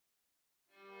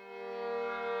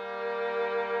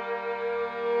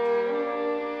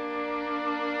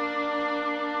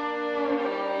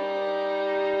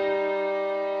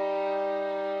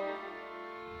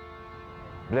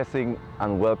Blessing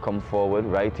and welcome forward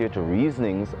right here to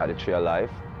Reasonings at the Tree of Life,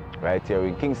 right here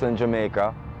in Kingston,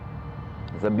 Jamaica.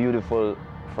 It's a beautiful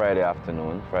Friday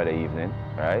afternoon, Friday evening,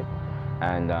 right?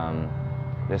 And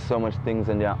there's so much things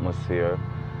in the atmosphere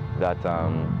that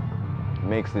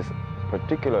makes this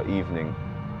particular evening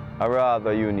a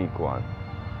rather unique one.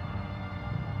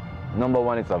 Number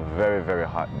one, it's a very, very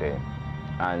hot day.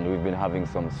 And we've been having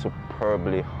some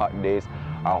superbly hot days,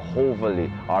 or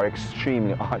overly, or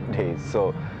extremely hot days.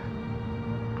 So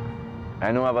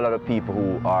I know I have a lot of people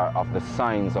who are of the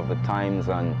signs of the times,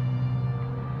 and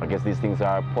I guess these things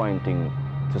are pointing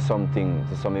to something,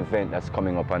 to some event that's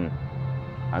coming up. And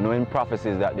I know in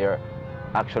prophecies that there are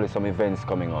actually some events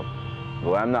coming up.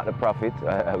 Though I'm not the prophet,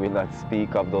 I will not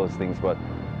speak of those things, but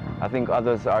I think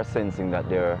others are sensing that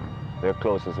they're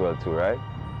close as well too, right?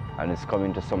 And it's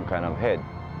coming to some kind of head.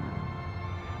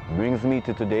 Brings me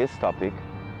to today's topic,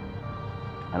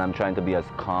 and I'm trying to be as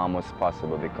calm as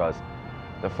possible, because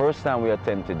the first time we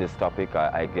attempted this topic,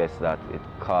 I guess that it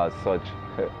caused such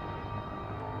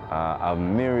a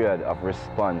myriad of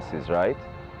responses, right?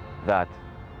 That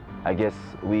I guess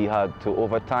we had to,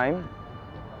 over time,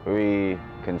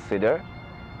 reconsider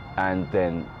and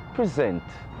then present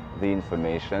the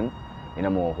information in a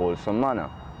more wholesome manner.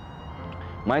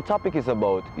 My topic is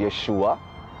about YESHUA,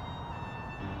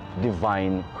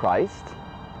 divine Christ.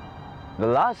 The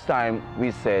last time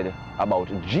we said about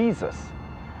Jesus,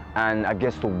 and I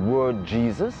guess the word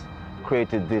Jesus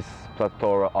created this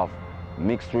plethora of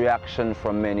mixed reaction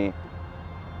from many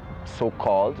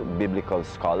so-called biblical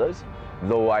scholars,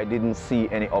 though I didn't see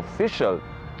any official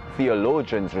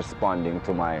theologians responding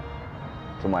to my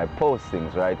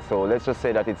postings, right? So let's just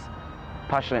say that it's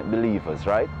passionate believers,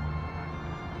 right?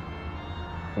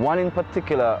 One in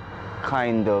particular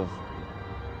kind of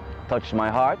touched my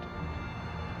heart,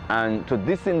 and to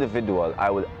this individual I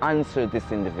will answer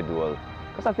this individual,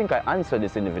 because I think I answered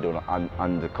this individual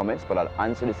on the comments, but I'll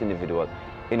answer this individual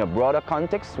in a broader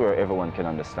context where everyone can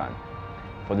understand,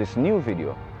 for this new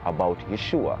video about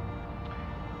YESHUA.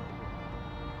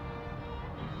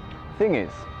 Thing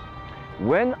is,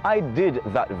 when I did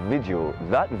that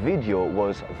video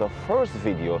was the first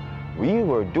video we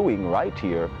were doing right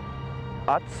here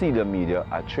at Cedar Media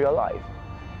at Tree of Life.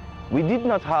 We did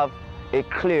not have a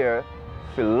clear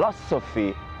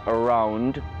philosophy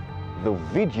around the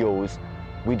videos.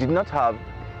 We did not have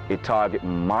a target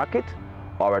market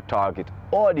or a target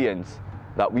audience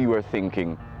that we were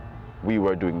thinking we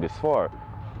were doing this for.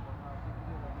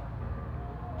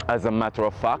 As a matter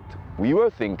of fact, we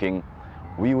were thinking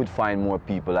we would find more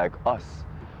people like us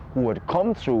who had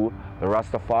come through the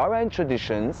Rastafarian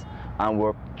traditions and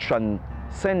were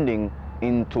transcending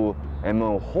into a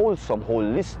more wholesome,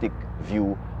 holistic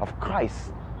view of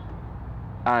Christ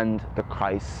and the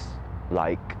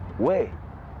Christ-like way.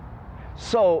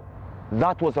 So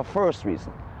that was the first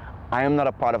reason. I am not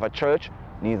a part of a church,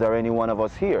 neither any one of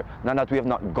us here. Not that we have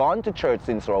not gone to church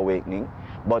since our awakening,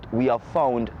 but we have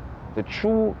found the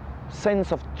true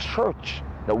sense of church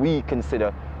that we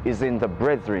consider is in the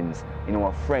brethrens, in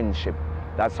our friendship.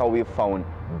 That's how we found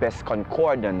best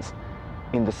concordance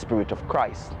in the spirit of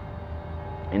Christ,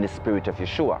 in the spirit of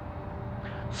YESHUA.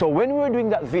 So when we were doing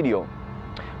that video,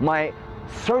 my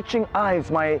searching eyes,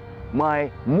 my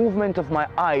movement of my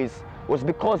eyes was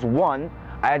because, one,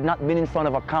 I had not been in front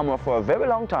of a camera for a very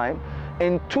long time,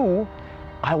 and two,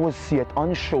 I was yet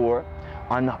unsure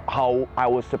on how I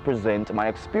was to present my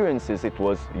experiences. It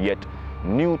was yet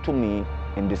new to me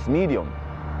in this medium.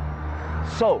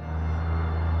 So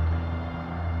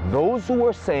those who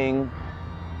were saying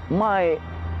my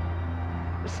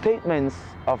statements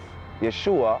of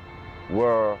YESHUA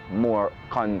were more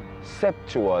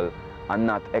conceptual and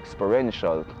not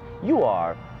experiential, you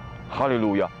are,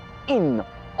 hallelujah,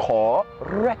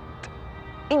 incorrect.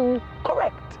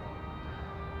 Incorrect.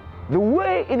 The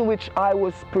way in which I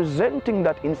was presenting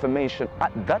that information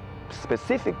at that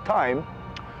specific time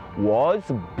was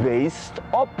based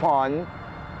upon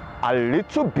a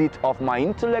little bit of my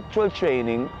intellectual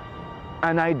training,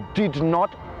 and I did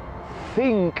not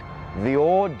think the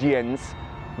audience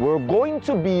were going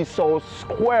to be so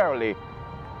squarely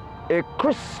a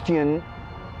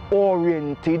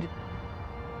Christian-oriented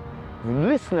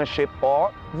listenership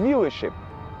or viewership.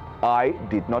 I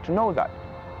did not know that.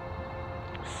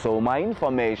 So my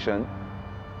information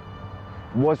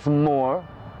was more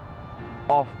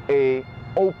of a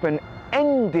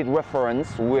open-ended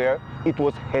reference, where it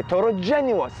was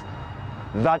heterogeneous,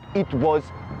 that it was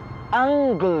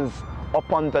angles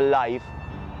upon the life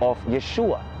of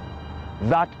YESHUA,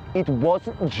 that it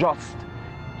wasn't just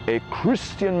a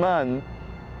Christian man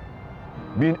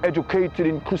being educated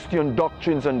in Christian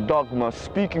doctrines and dogmas,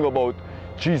 speaking about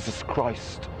Jesus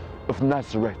Christ of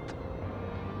Nazareth.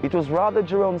 It was rather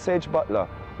Jerome Sage Butler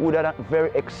who had a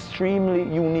very extremely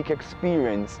unique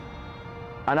experience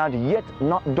and had yet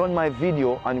not done my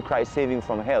video on Christ saving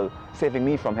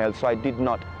me from hell, so I did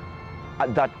not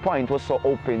at that point was so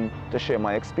open to share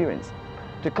my experience.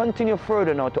 To continue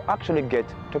further now to actually get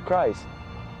to Christ.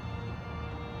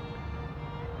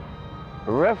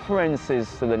 References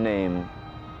to the name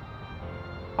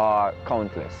are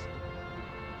countless.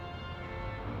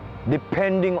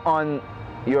 Depending on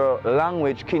your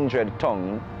language, kindred,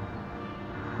 tongue,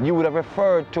 you would have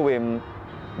referred to him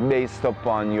based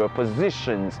upon your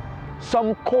positions.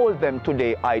 Some call them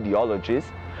today ideologies,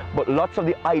 but lots of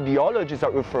the ideologies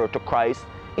that refer to Christ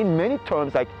in many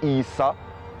terms like Isa,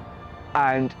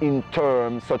 and in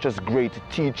terms such as great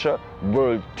teacher,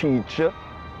 world teacher,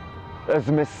 as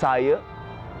Messiah.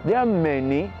 There are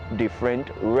many different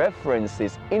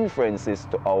references, inferences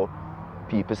to how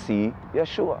people see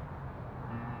Yeshua.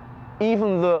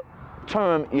 Even the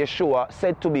term Yeshua,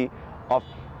 said to be of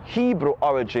Hebrew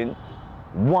origin,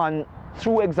 one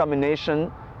through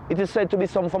examination, it is said to be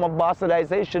some form of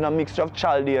bastardization, a mixture of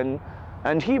Chaldean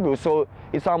and Hebrew. So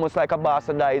it's almost like a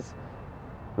bastardized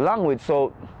language.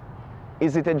 So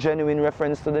is it a genuine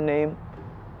reference to the name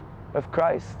of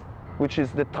Christ, which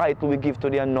is the title we give to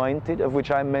the anointed, of which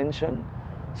I mentioned?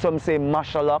 Some say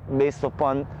Mashallah, based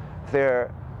upon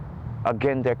their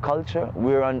culture,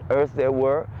 where on earth they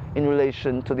were in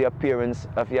relation to the appearance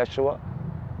of Yeshua,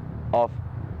 of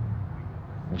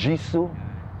Jesus,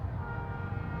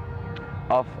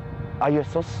 of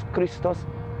Jesus Christus.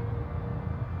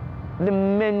 The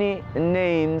many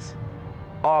names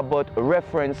are but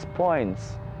reference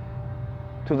points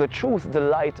to the truth, the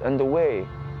light, and the way,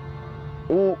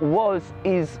 who was,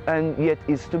 is, and yet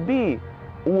is to be,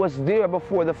 who was there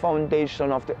before the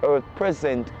foundation of the earth,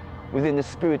 present within the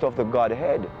spirit of the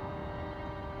Godhead.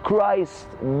 Christ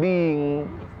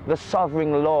being the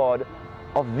sovereign Lord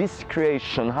of this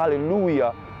creation,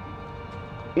 hallelujah,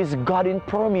 is God in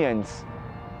permanence.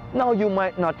 Now you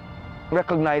might not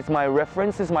recognize my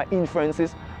references, my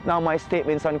inferences, now my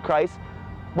statements on Christ,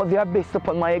 but they are based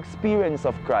upon my experience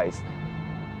of Christ.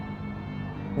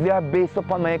 They are based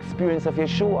upon my experience of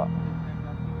Yeshua.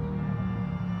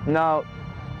 Now,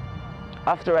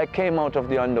 after I came out of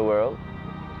the underworld,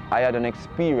 I had an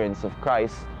experience of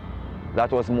Christ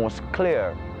that was most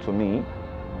clear to me,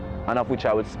 and of which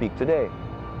I will speak today.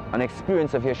 An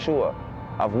experience of Yeshua,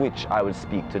 of which I will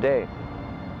speak today.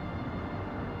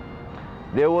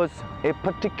 There was a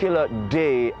particular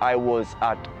day I was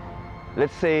at,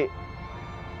 let's say,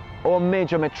 our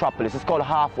major metropolis. It's called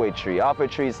Halfway Tree. Halfway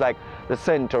Tree is like the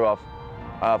center of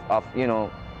you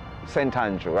know, St.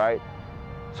 Andrew, right?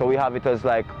 So we have it as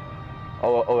like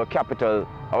our capital,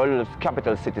 our little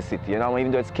capital city, you know,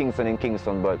 even though it's Kingston in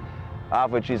Kingston, but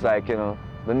Halfway Tree is like, you know,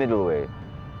 the middle way.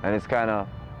 And it's kind of,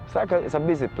 it's a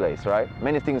busy place, right?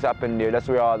 Many things happen there. That's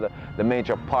where all the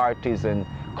major parties and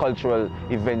cultural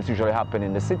events usually happen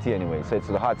in the city anyway. So it's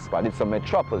the hot spot. It's a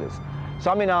metropolis.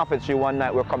 So I'm in Halfway Tree one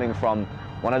night. We're coming from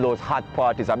one of those hot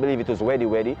parties. I believe it was Weddy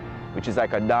Weddy, which is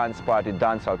like a dance party,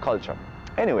 dancehall culture.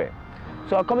 Anyway,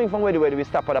 so coming from Weddy Weddy, we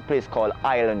stop at a place called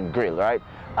Island Grill, right?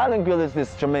 Island Grill is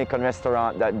this Jamaican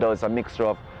restaurant that does a mixture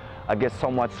of, I guess,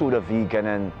 somewhat pseudo vegan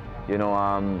and, you know,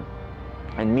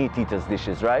 and meat eaters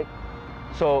dishes, right?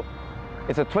 So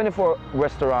it's a 24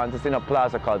 restaurant. It's in a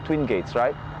plaza called Twin Gates,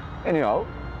 right? Anyhow,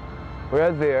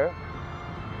 we're there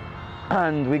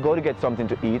and we go to get something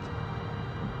to eat.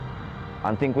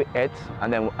 And think we ate,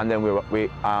 and then there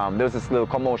was this little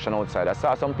commotion outside. I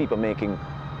saw some people making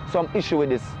some issue with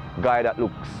this guy that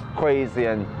looks crazy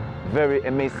and very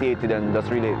emaciated and just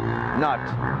really not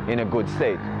in a good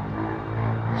state.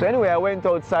 So anyway, I went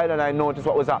outside and I noticed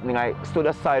what was happening. I stood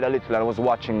aside a little and I was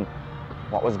watching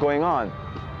what was going on.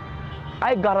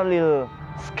 I got a little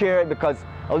scared because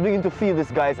I was beginning to feel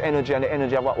this guy's energy and the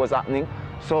energy of what was happening.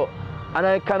 So, and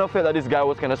I kind of felt that this guy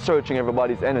was kind of searching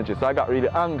everybody's energy. So I got really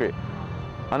angry.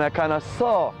 And I kind of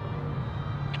saw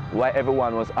why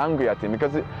everyone was angry at him,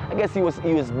 because I guess he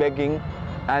was begging,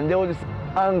 and there was this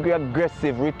angry,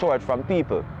 aggressive retort from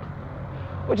people,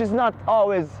 which is not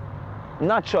always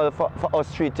natural for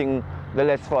us treating the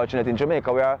less fortunate in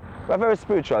Jamaica. We're very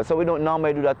spiritual, so we don't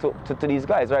normally do that to these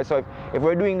guys, right? So if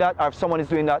we're doing that, or if someone is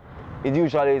doing that, it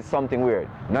usually is something weird.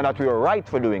 Not that we were right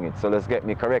for doing it, so let's get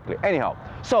me correctly. Anyhow,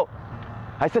 so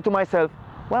I said to myself,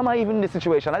 why am I even in this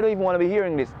situation? I don't even want to be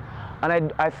hearing this.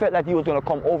 And I felt that he was going to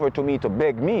come over to me to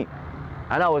beg me.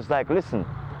 And I was like, listen,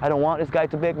 I don't want this guy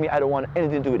to beg me. I don't want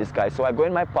anything to do with this guy. So I go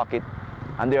in my pocket,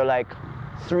 and they're like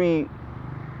 3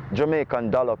 Jamaican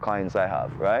dollar coins I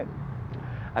have, right?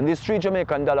 And these 3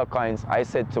 Jamaican dollar coins, I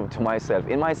said to myself,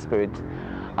 in my spirit,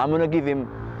 I'm going to give him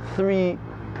 3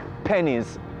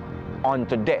 pennies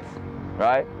unto death,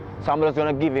 right? So I'm just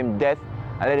going to give him death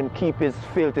and let him keep his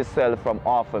filthy self from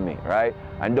off of me, right?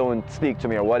 And don't speak to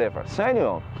me or whatever. So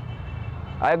anyhow,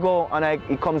 I go and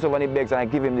he comes over and he begs and I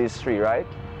give him these 3, right?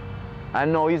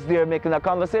 And now he's there making a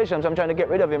conversation, so I'm trying to get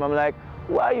rid of him. I'm like,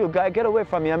 why you guy, get away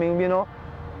from me? I mean, you know,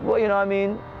 well, you know what I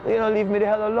mean? You know, leave me the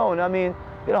hell alone. I mean,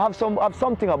 you know, have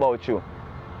something about you.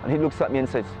 And he looks at me and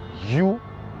says, you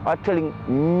are telling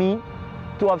me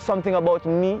to have something about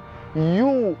me?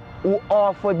 You who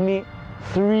offered me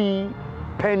 3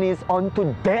 pennies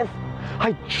unto death?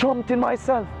 I jumped in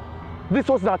myself. This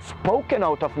was not spoken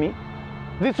out of me.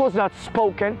 This was not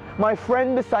spoken. My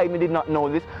friend beside me did not know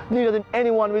this. Neither did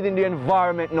anyone within the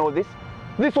environment know this.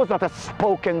 This was not a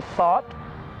spoken thought.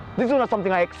 This was not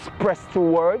something I expressed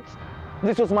through words.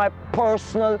 This was my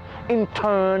personal,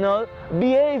 internal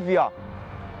behavior.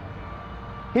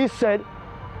 He said,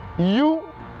 you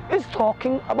is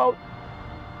talking about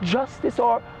justice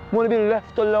or want to be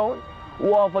left alone?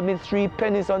 Who offered me 3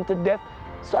 pennies unto death?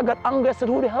 So I got angry. I said,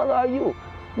 who the hell are you?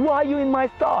 Why are you in my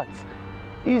thoughts?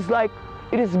 He's like,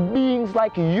 it is beings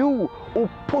like you who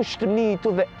pushed me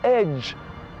to the edge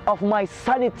of my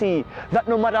sanity, that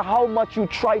no matter how much you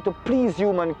try to please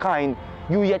humankind,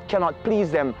 you yet cannot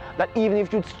please them. That even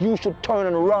if you should turn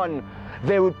and run,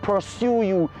 they would pursue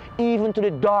you even to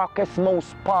the darkest,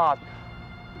 most part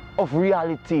of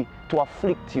reality to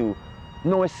afflict you.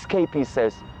 No escape, he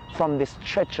says, from this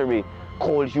treachery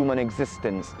called human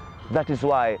existence. That is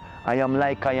why I am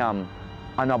like I am,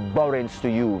 an abhorrence to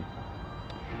you.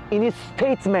 In his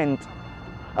statement,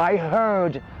 I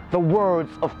heard the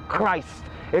words of Christ,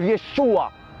 of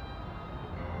YESHUA.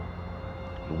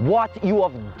 What you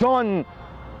have done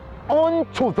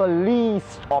unto the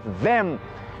least of them,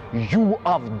 you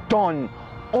have done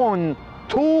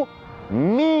unto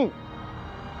me.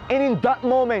 And in that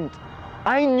moment,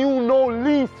 I knew no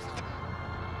least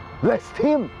lest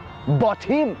him, but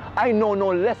him I know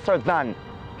no lesser than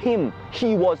him.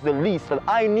 He was the least, and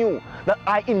I knew that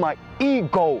I, in my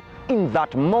ego, in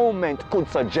that moment could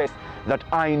suggest that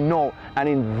I know. And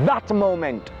in that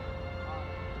moment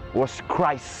was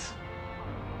Christ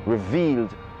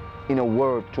revealed in a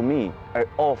word to me, an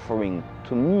offering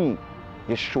to me.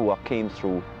 YESHUA came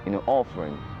through in an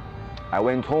offering. I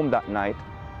went home that night,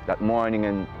 that morning,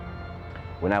 and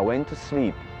when I went to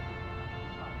sleep,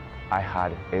 I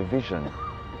had a vision.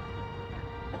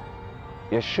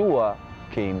 YESHUA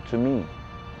came to me.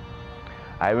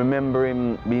 I remember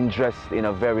him being dressed in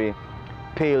a very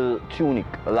pale tunic,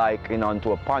 like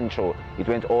onto a poncho. It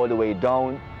went all the way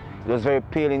down. It was very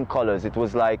pale in colors. It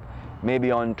was like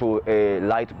maybe onto a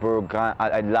light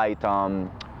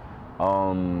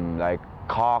like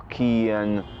khaki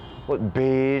and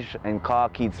beige and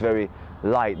khaki. It's very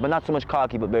light, but not so much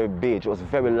khaki, but very beige. It was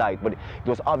very light, but it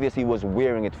was obviously he was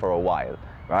wearing it for a while,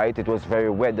 right? It was very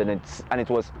wet, and it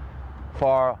was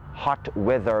for hot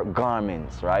weather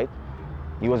garments, right?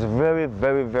 He was very,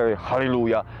 very, very,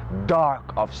 hallelujah, dark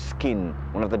of skin,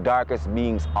 one of the darkest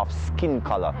beings of skin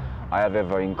color I have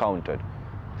ever encountered.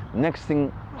 Next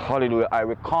thing, hallelujah, I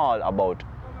recall about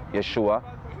YESHUA,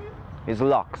 his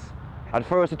locks. At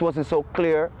first it wasn't so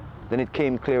clear, then it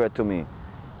came clearer to me.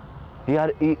 He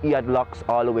had locks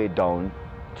all the way down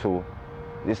to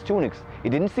his tunics.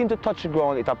 It didn't seem to touch the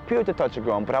ground. It appeared to touch the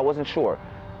ground, but I wasn't sure,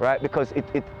 right? Because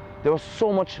there was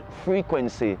so much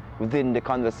frequency within the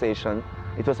conversation,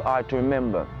 it was hard to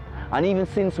remember. And even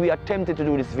since we attempted to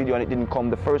do this video and it didn't come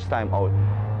the first time out,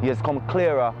 he has come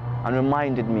clearer and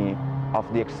reminded me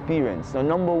of the experience. Now,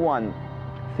 number one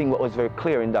thing that was very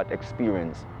clear in that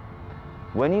experience,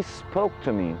 when he spoke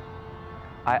to me,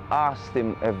 I asked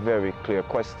him a very clear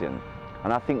question.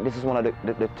 And I think this is one of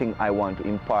the things I want to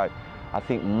impart. I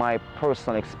think my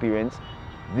personal experience,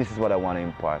 this is what I want to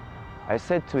impart. I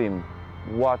said to him,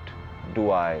 what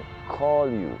do I call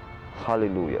you?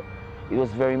 Hallelujah. It was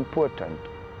very important.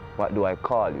 What do I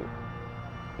call you?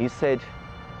 He said,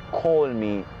 call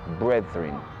me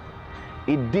brethren.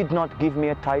 He did not give me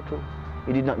a title.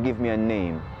 He did not give me a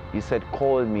name. He said,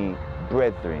 call me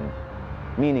brethren,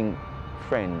 meaning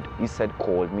friend. He said,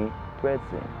 call me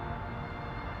brethren.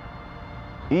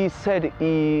 He said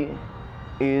he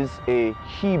is a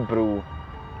Hebrew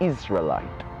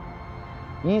Israelite.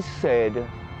 He said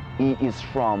he is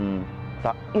from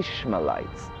the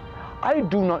Ishmaelites. I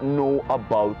do not know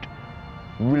about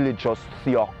religious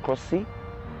theocracy,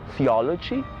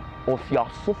 theology, or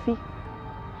theosophy.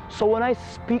 So when I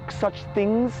speak such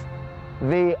things,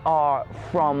 they are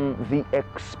from the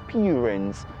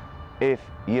experience of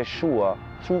YESHUA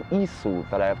through Isu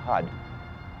that I have had.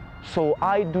 So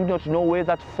I do not know where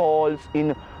that falls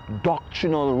in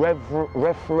doctrinal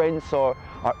reference or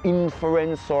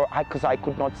inference, or because I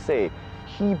could not say.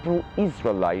 Hebrew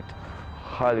Israelite,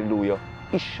 hallelujah,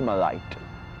 Ishmaelite.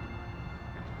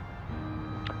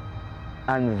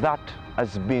 And that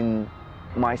has been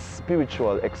my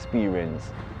spiritual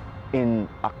experience in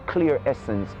a clear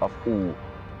essence of who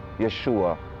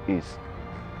Yeshua is.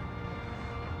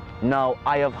 Now,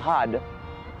 I have had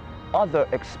other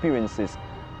experiences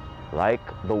like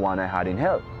the one I had in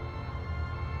hell.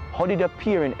 How did he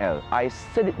appear in hell? I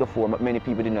said it before, but many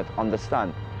people did not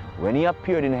understand. When he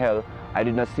appeared in hell, I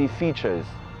did not see features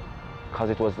because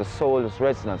it was the soul's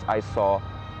resonance. I saw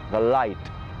the light.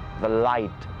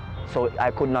 So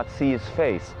I could not see his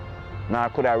face. Nor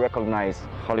could I recognize,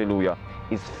 hallelujah,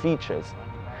 his features.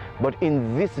 But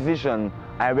in this vision,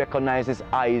 I recognized his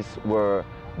eyes were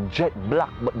jet black,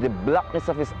 but the blackness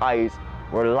of his eyes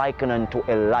were likened unto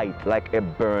a light, like a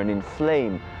burning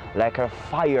flame, like a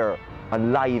fire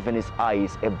alive in his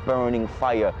eyes, a burning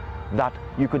fire that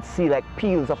you could see like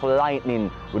peals of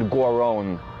lightning would go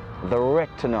around the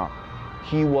retina.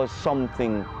 He was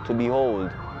something to behold.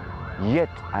 Yet,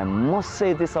 I must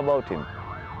say this about him.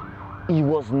 He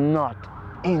was not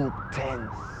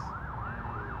intense.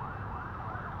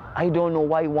 I don't know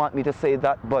why he wants me to say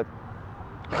that, but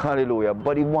hallelujah,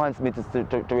 but he wants me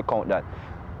to recount that.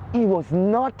 He was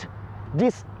not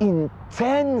this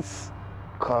intense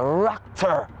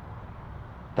character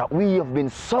that we have been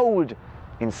sold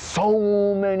in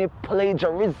so many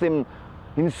plagiarism,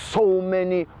 in so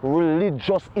many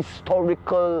religious,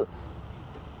 historical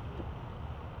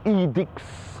edicts,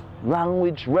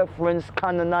 language, reference,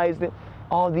 canonizing,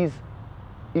 all these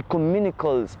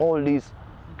ecumenicals, all these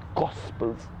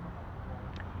gospels.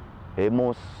 A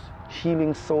most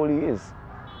healing soul he is.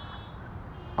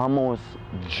 A most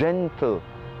gentle,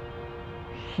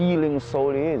 healing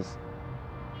soul he is.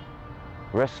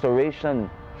 Restoration,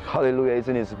 hallelujah, is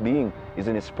in his being, is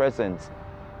in his presence.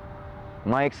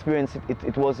 My experience,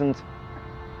 it wasn't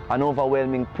an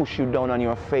overwhelming push you down on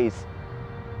your face,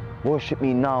 worship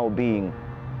me now being.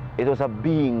 It was a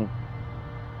being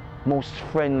most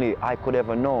friendly I could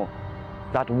ever know.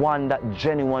 That one that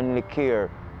genuinely cared.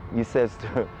 He says,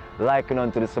 liken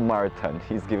unto the Samaritan.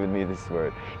 He's given me this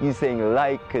word. He's saying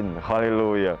liken,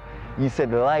 hallelujah. He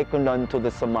said liken unto the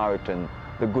Samaritan,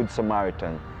 the good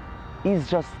Samaritan. He's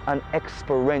just an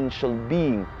experiential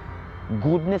being.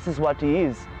 Goodness is what he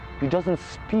is. He doesn't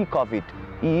speak of it,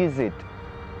 he is it.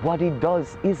 What he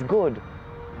does is good.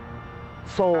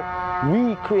 So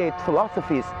we create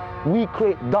philosophies, we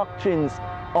create doctrines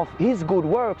of his good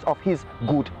works, of his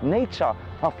good nature,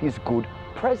 of his good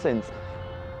presence,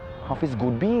 of his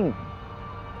good being.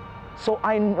 So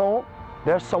I know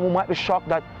there are some who might be shocked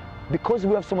that because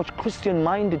we have so much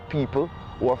Christian-minded people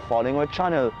who are following our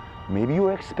channel, maybe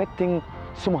you're expecting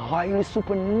some highly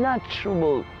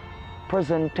supernatural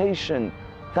presentation.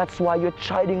 That's why you're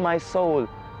chiding my soul.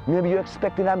 Maybe you're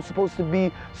expecting I'm supposed to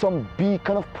be some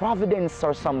beacon of providence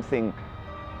or something.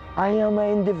 I am an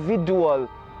individual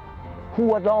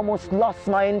who had almost lost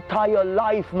my entire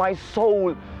life, my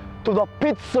soul, to the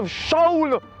pits of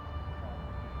Sheol.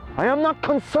 I am not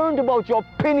concerned about your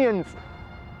opinions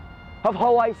of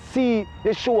how I see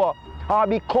Yeshua. I'll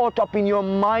be caught up in your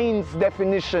mind's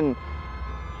definition.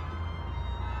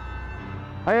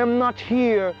 I am not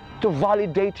here to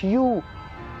validate you.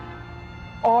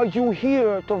 Are you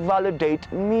here to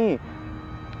validate me?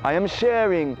 I am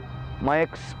sharing my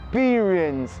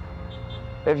experience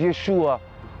of Yeshua.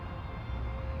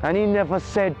 And he never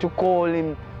said to call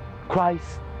him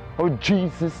Christ or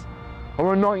Jesus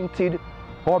or anointed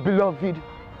or beloved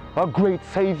or great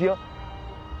Savior.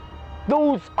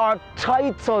 Those are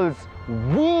titles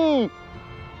we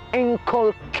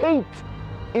inculcate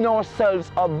in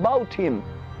ourselves about him.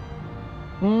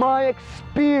 My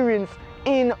experience,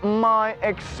 in my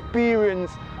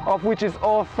experience, of which is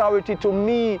authority to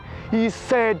me, he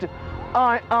said,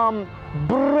 I am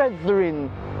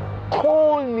brethren.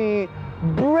 Call me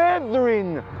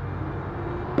brethren.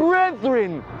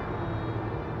 Brethren.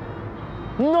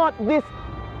 Not this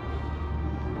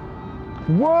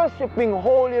worshipping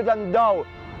holier than thou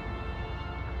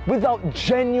without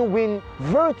genuine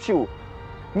virtue.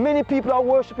 Many people are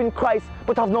worshiping Christ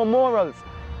but have no morals.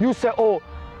 You say, oh,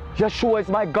 Yeshua is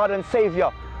my God and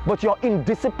Savior, but you're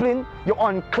indisciplined, you're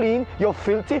unclean, you're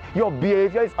filthy, your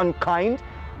behavior is unkind,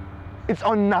 it's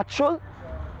unnatural,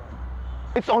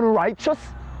 it's unrighteous,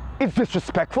 it's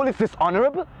disrespectful, it's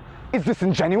dishonorable, it's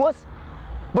disingenuous.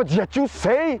 But yet you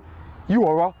say you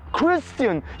are a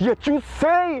Christian, yet you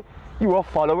say you are a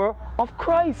follower of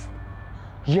Christ,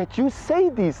 yet you say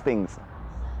these things.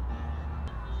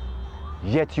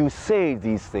 Yet you say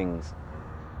these things.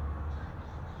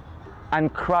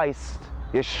 And Christ,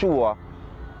 Yeshua,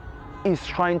 is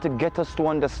trying to get us to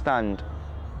understand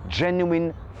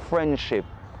genuine friendship.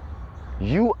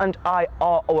 You and I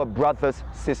are our brothers,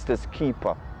 sisters'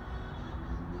 keeper.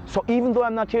 So even though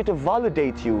I'm not here to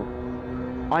validate you,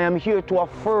 I am here to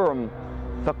affirm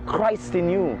the Christ in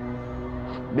you,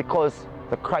 because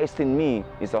the Christ in me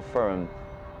is affirmed.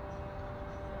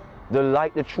 The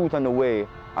light, the truth, and the way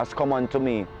has come unto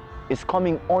me, is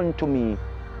coming unto me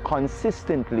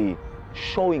consistently,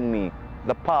 showing me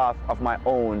the path of my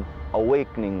own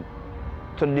awakening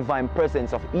to the divine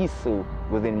presence of Isu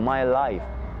within my life,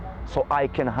 so I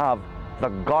can have the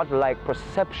godlike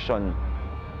perception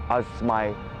as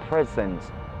my presence,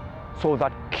 so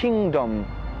that kingdom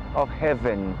of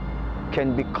heaven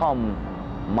can become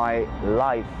my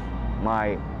life,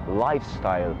 my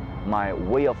lifestyle, my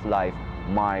way of life,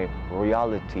 my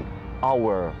reality,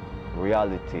 our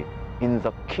reality in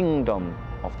the kingdom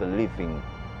of the living.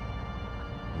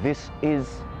 This is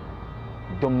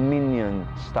dominion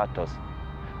status.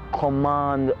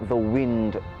 Command the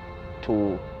wind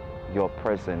to your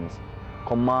presence.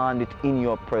 Command it in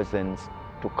your presence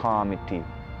to calmity.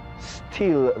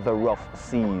 Still the rough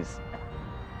seas.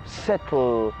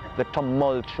 Settle the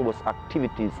tumultuous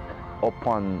activities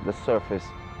upon the surface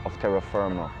of terra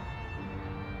firma.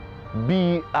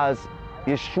 Be as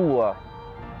Yeshua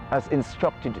has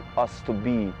instructed us to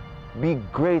be. Be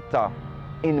greater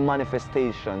in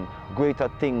manifestation, greater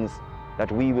things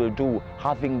that we will do,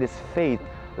 having this faith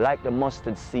like the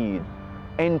mustard seed,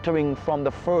 entering from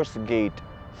the first gate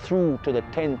through to the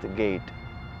 10th gate,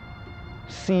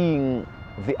 seeing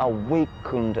the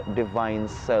awakened divine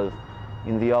self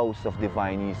in the house of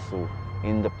divine Isu,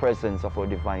 in the presence of our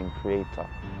divine Creator.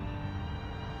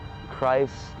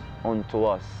 Christ unto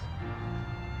us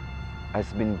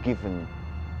has been given.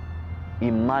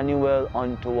 Emmanuel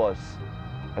unto us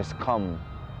has come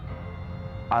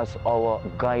as our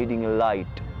guiding light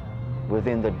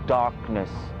within the darkness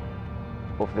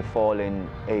of the fallen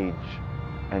age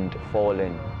and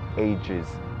fallen ages.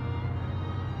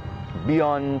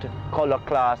 Beyond color,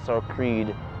 class, or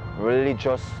creed,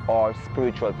 religious or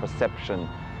spiritual perception,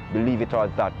 believe it or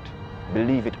that,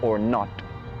 believe it or not,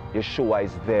 Yeshua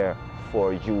is there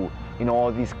for you in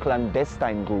all these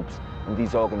clandestine groups and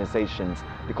these organizations,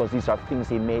 because these are things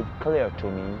he made clear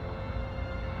to me.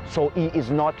 So he is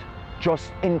not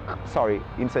just take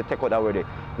out that word.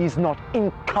 He's not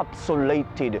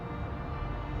encapsulated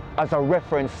as a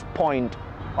reference point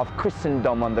of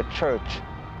Christendom and the church.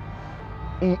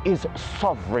 He is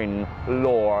sovereign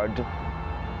Lord.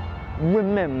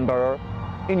 Remember,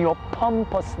 in your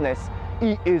pompousness,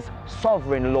 he is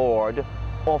sovereign Lord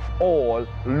of all,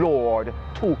 Lord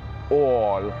to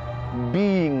all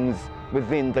beings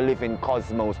within the living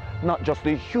cosmos, not just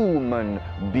the human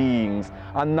beings,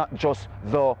 and not just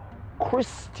the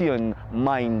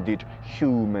Christian-minded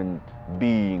human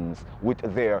beings with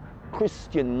their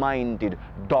Christian-minded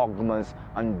dogmas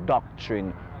and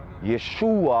doctrine.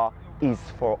 Yeshua is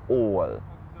for all.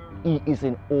 He is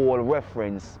in all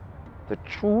reference. The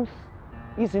truth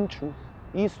is in truth.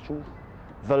 He is truth.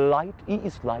 The light, he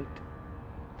is light.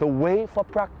 The way for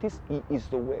practice, he is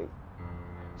the way.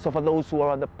 So for those who are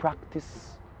on the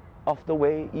practice of the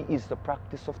way, he is the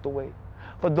practice of the way.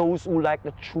 For those who like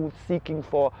the truth, seeking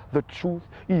for the truth,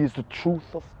 he is the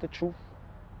truth of the truth.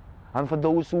 And for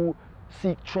those who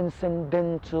seek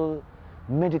transcendental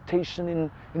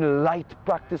meditation in light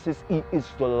practices, he is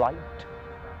the light.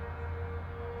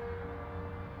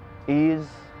 He is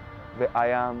the I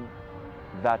am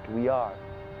that we are.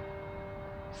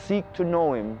 Seek to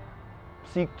know him,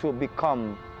 seek to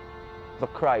become the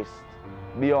Christ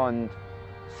beyond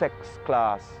sex,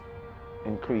 class,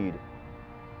 and creed.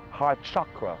 Heart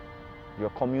chakra, your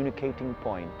communicating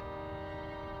point.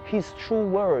 His true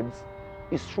words,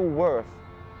 his true worth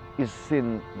is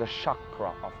in the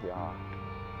chakra of the heart.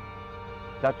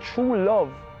 That true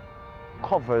love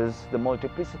covers the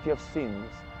multiplicity of sins,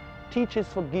 teaches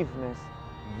forgiveness,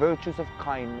 virtues of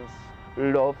kindness,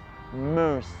 love,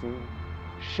 mercy,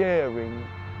 sharing,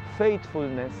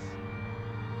 faithfulness,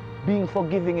 being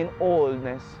forgiving in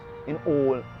allness, in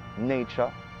all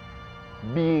nature,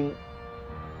 being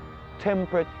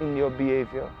temperate in your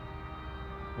behavior,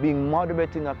 being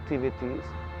moderate in activities,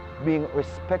 being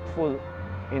respectful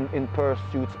in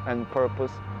pursuits and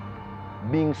purpose,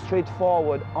 being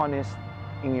straightforward, honest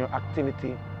in your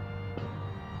activity,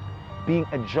 being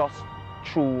a just,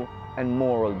 true, and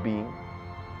moral being.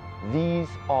 These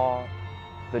are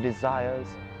the desires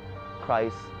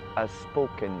Christ has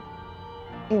spoken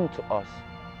into us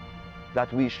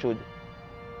that we should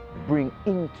bring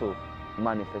into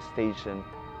manifestation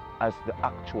as the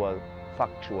actual,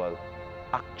 factual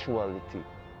actuality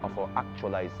of our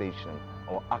actualization,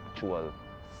 our actual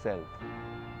self,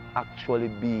 actually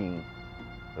being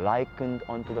likened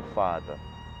unto the Father,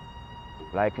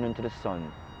 likened unto the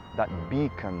Son, that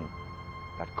beacon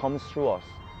that comes through us,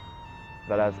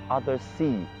 that as others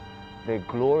see, they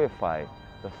glorify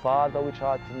the Father which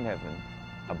art in heaven,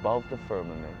 above the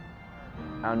firmament,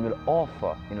 and will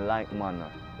offer in like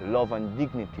manner love and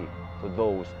dignity to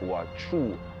those who are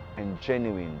true and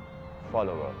genuine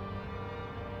followers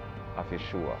of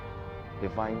Yeshua,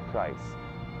 divine Christ,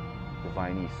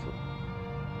 divine Yeshua.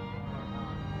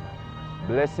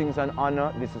 Blessings and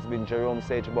honor. This has been Jerome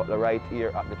Sage Butler right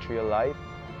here at the Tree of Life,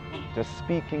 just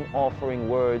speaking, offering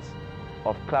words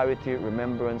of clarity,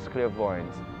 remembrance,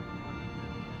 clairvoyance,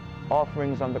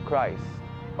 offerings unto Christ,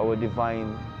 our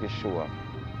divine Yeshua.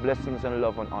 Blessings and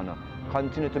love and honor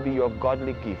continue to be your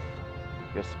godly gift,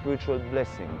 your spiritual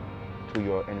blessing to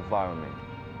your environment.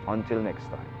 Until next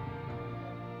time.